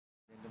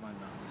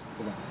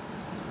Come on.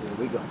 Here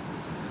we go.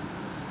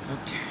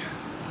 Okay.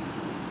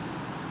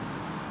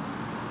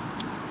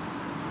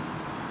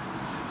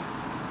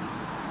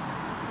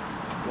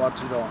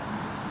 Watch it all.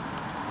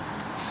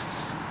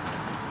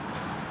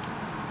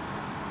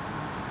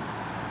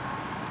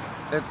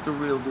 It's the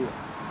real deal.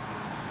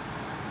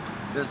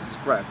 This is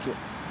crack kid.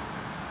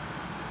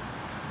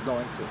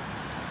 Going through.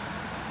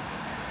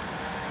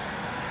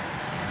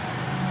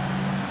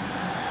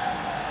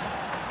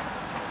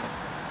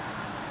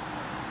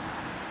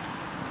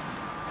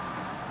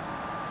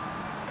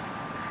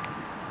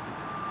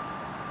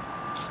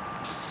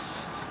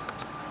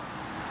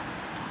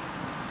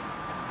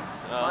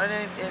 My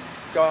name is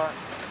Scott.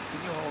 Can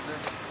you hold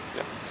this?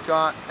 Yeah.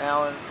 Scott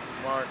Allen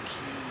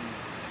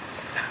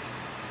Marquise.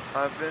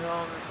 I've been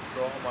homeless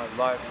for all my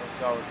life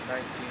since I was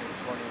 19 or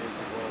 20 years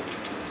old.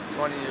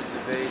 20 years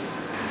of age.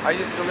 I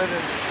used to live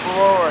in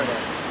Florida.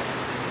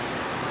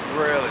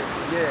 Really?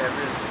 Yeah,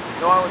 really.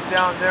 No, I was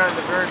down there in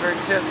the very, very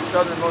tip, the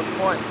southernmost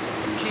point,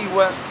 Key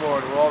West,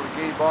 Florida, where all the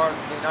gay bars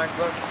and gay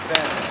nightclubs and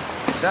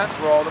bands. That's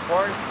where all the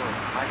parties were.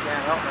 I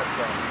can't help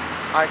myself.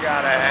 I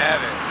gotta have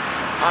it.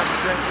 I'm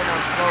drinking,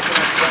 I'm smoking,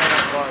 I'm playing,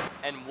 I'm partying.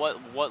 And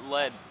what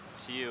led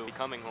to you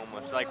becoming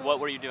homeless? Like, what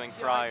were you doing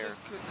prior? I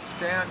just couldn't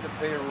stand to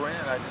pay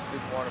rent. I just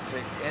didn't want to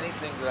take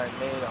anything that I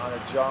made on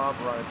a job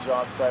or on a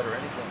job site or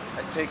anything.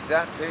 I'd take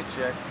that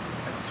paycheck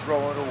and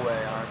throw it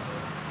away on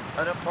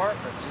an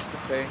apartment just to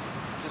pay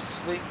to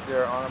sleep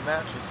there on a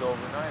mattress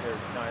overnight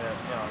every night.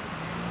 You know,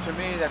 to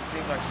me, that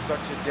seemed like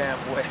such a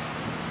damn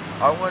waste.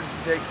 I wanted to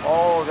take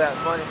all that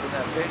money from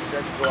that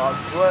paycheck to go out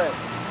and play.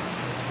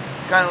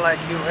 Kind of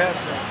like Hugh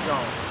Hefner's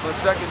song. The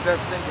second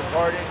best thing to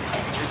partying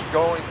is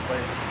going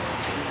places.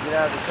 You can get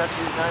out of the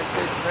country, United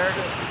States of America,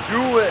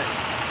 do it.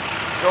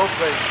 Go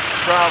places,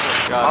 travel.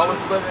 Gotcha. I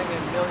was living in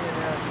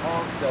millionaires'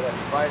 homes that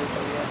invited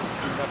me in to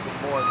do nothing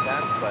more than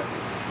that play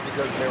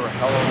because they were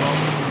hella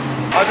lonely.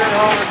 I've been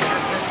homeless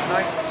since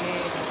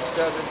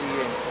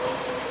 1978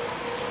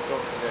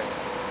 until today,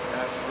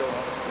 and I'm still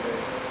homeless today.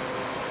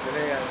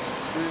 Today I'm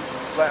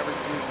refusing, flat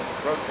refusing,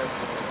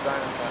 protesting the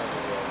silent kind of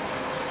the world.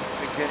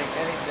 To getting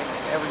anything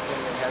and everything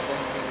that has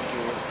anything to do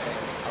with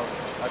paying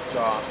a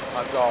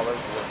dollar's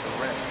worth of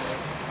rent.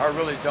 I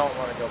really don't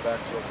want to go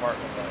back to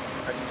apartment life.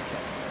 I just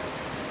can't stand it.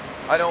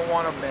 I don't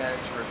want a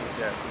manager at the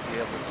desk to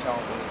be able to tell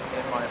me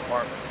in my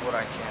apartment what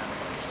I can and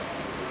what I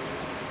can't do.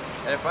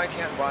 And if I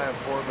can't buy a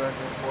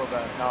 4-bedroom,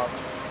 4-bath house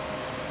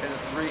in a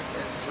three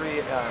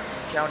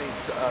county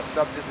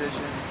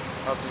subdivision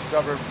of the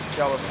suburbs of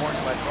California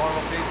like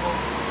normal people,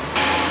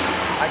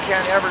 I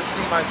can't ever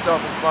see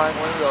myself as buying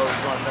one of those,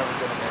 so I'm never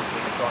going to make it.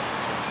 So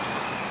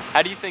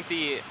How do you think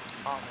the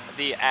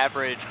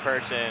average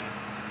person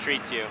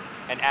treats you?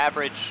 An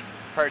average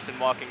person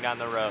walking down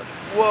the road?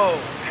 Whoa,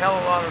 hell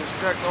a lot of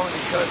respect, only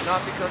because,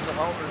 not because of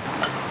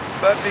homelessness,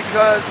 but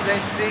because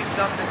they see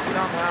something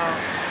somehow,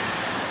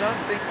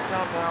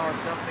 or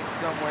something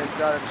somewhere has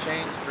got to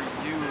change for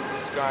you,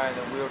 this guy in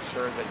the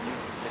wheelchair, that you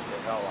can get the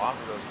hell off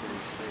of those city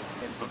streets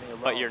and for me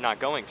alone. But you're not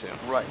going to.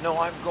 Right. No,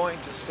 I'm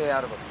going to stay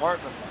out of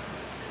apartment life.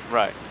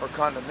 Right. Or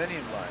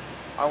condominium life.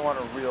 I want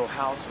a real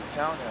house or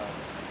townhouse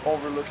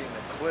overlooking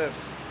the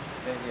cliffs,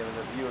 maybe with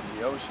a view of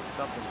the ocean,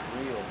 something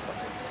real,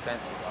 something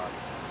expensive,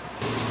 obviously.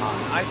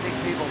 I think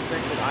people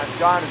think that I've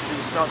got to do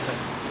something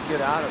to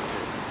get out of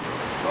here.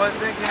 So I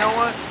think, you know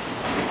what?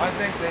 I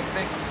think they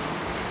think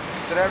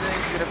that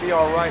everything's going to be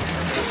all right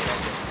for me or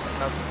something.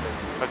 That's what they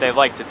think. But they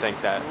like to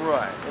think that.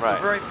 Right. It's right.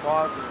 a very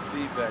positive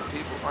feedback.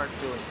 People aren't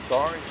feeling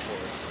sorry for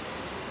it.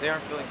 They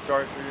aren't feeling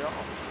sorry for you at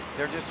all.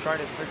 They're just trying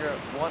to figure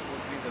out what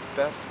would be the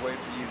best way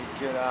for you to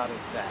get out of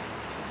that.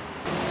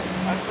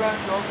 I'm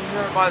driving over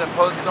here by the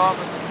post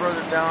office and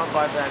further down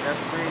by Van Ness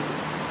Street.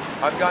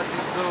 I've got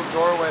these little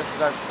doorways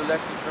that I've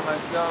selected for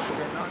myself.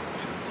 They're not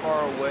too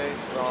far away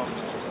from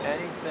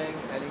anything,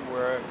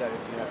 anywhere that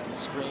if you have to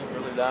scream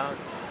really loud,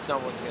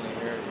 someone's going to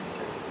hear you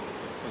too.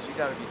 Because you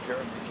got to be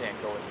careful. You can't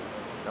go into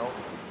it. No.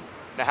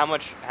 Now, how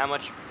much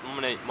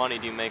money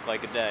do you make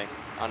like a day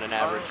on an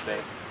average day?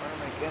 I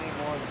don't make any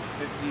more than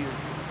 $50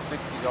 or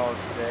 $60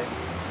 a day.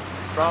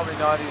 Probably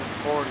not even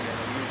 40 in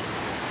a week.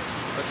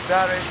 But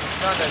Saturdays and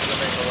Sundays I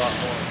make a lot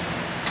more.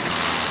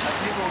 And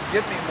people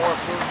give me more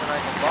food than I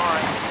can buy,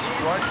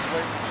 so I just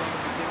wait for someone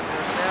to give me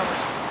their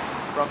sandwiches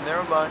from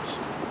their lunch,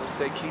 which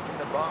they keep in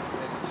the box, and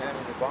they just hand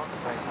me the box,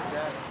 and I eat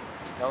that.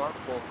 Hell, I'm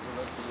full for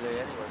the rest of the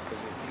day anyways, because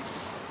they feed me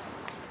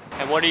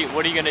some. And what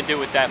are you going to do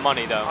with that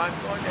money, though? I'm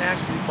going to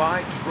actually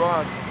buy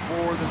drugs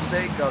for the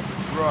sake of the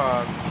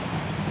drugs.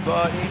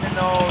 But even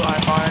though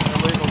I'm buying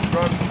illegal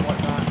drugs and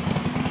whatnot,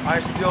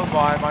 I still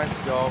buy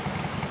myself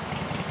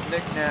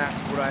knickknacks.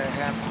 What I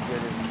have to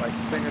get is like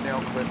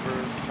fingernail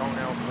clippers,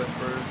 toenail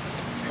clippers,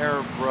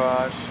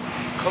 hairbrush,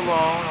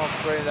 cologne. I'll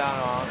spray that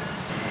on.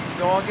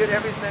 So I'll get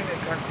everything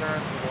that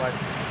concerns me, like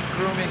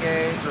grooming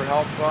aids or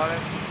health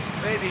products,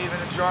 maybe even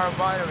a jar of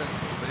vitamins.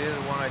 But either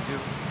one I do,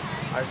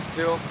 I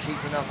still keep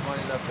enough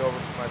money left over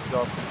for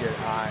myself to get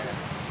high.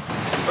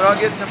 But I'll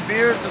get some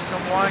beers or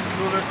some wine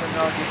coolers, and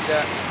I'll get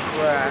that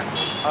crack.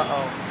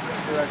 Uh-oh.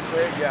 Did I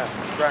say it? Yeah,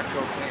 crack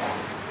cocaine.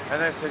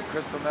 And I said,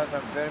 crystal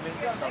methamphetamine,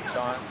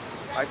 sometimes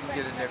I can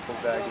get a nickel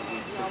bag of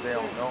weeds because they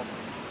don't know me.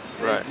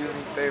 They do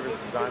me favors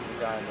because I'm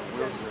the guy in the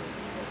wheelchair.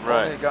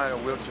 Only a guy in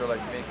a wheelchair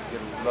like me can get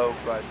a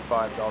low-priced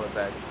 $5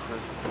 bag of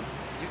crystal.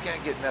 You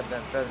can't get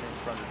methamphetamine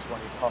for under $20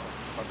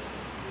 from me,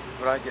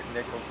 but I get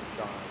nickels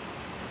and dimes.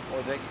 Or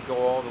they can go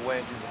all the way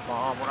and do the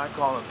bomb. When I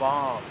call it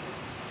bomb,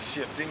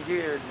 shifting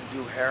gears and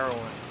do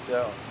heroin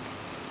itself.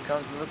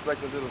 Comes and looks like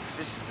a little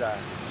fish's eye.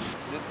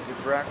 This is a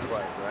crack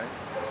pipe, right?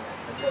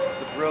 And this is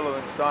the Brillo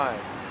inside.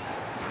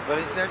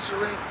 But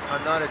essentially,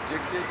 I'm not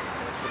addicted.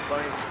 It's the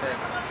funniest thing.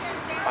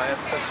 I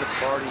am such a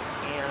party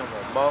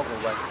animal, mogul,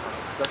 like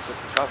I'm such a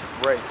tough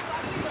break.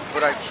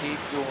 But I keep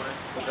doing it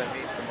because I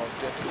meet the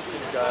most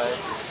interesting guys,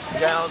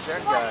 gals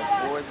and guys,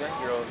 boys and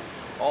girls.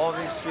 All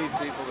these street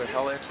people are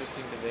hella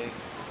interesting to me.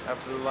 And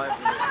for the life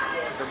of me,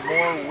 the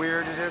more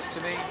weird it is to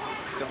me,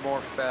 the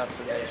more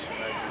fascination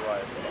I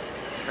derive from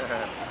it.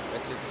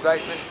 It's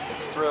excitement,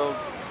 it's thrills,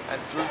 and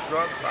through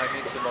drugs I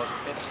meet the most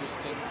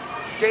interesting,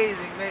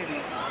 scathing maybe,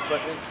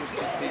 but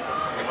interesting people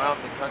from around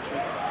the country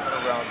and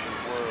around the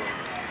world.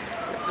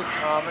 It's a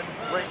common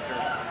breaker,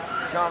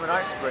 it's a common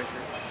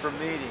icebreaker for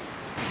meeting.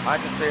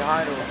 I can say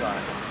hi to a guy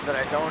that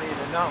I don't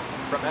even know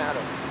from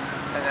Adam,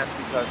 and that's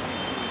because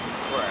he's using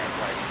crack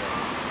like me.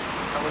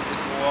 And we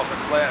just go off in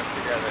class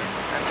together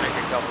and drink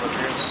a couple of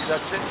beers and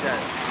start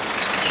chit-chatting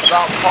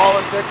about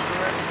politics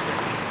or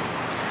anything.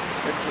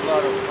 It's a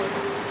lot of fun.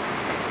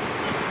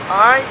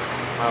 Alright?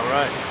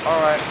 Alright.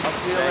 Alright, I'll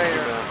see you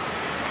later.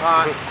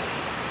 Hot.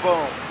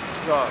 Boom.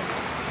 Stuff.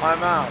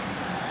 I'm out.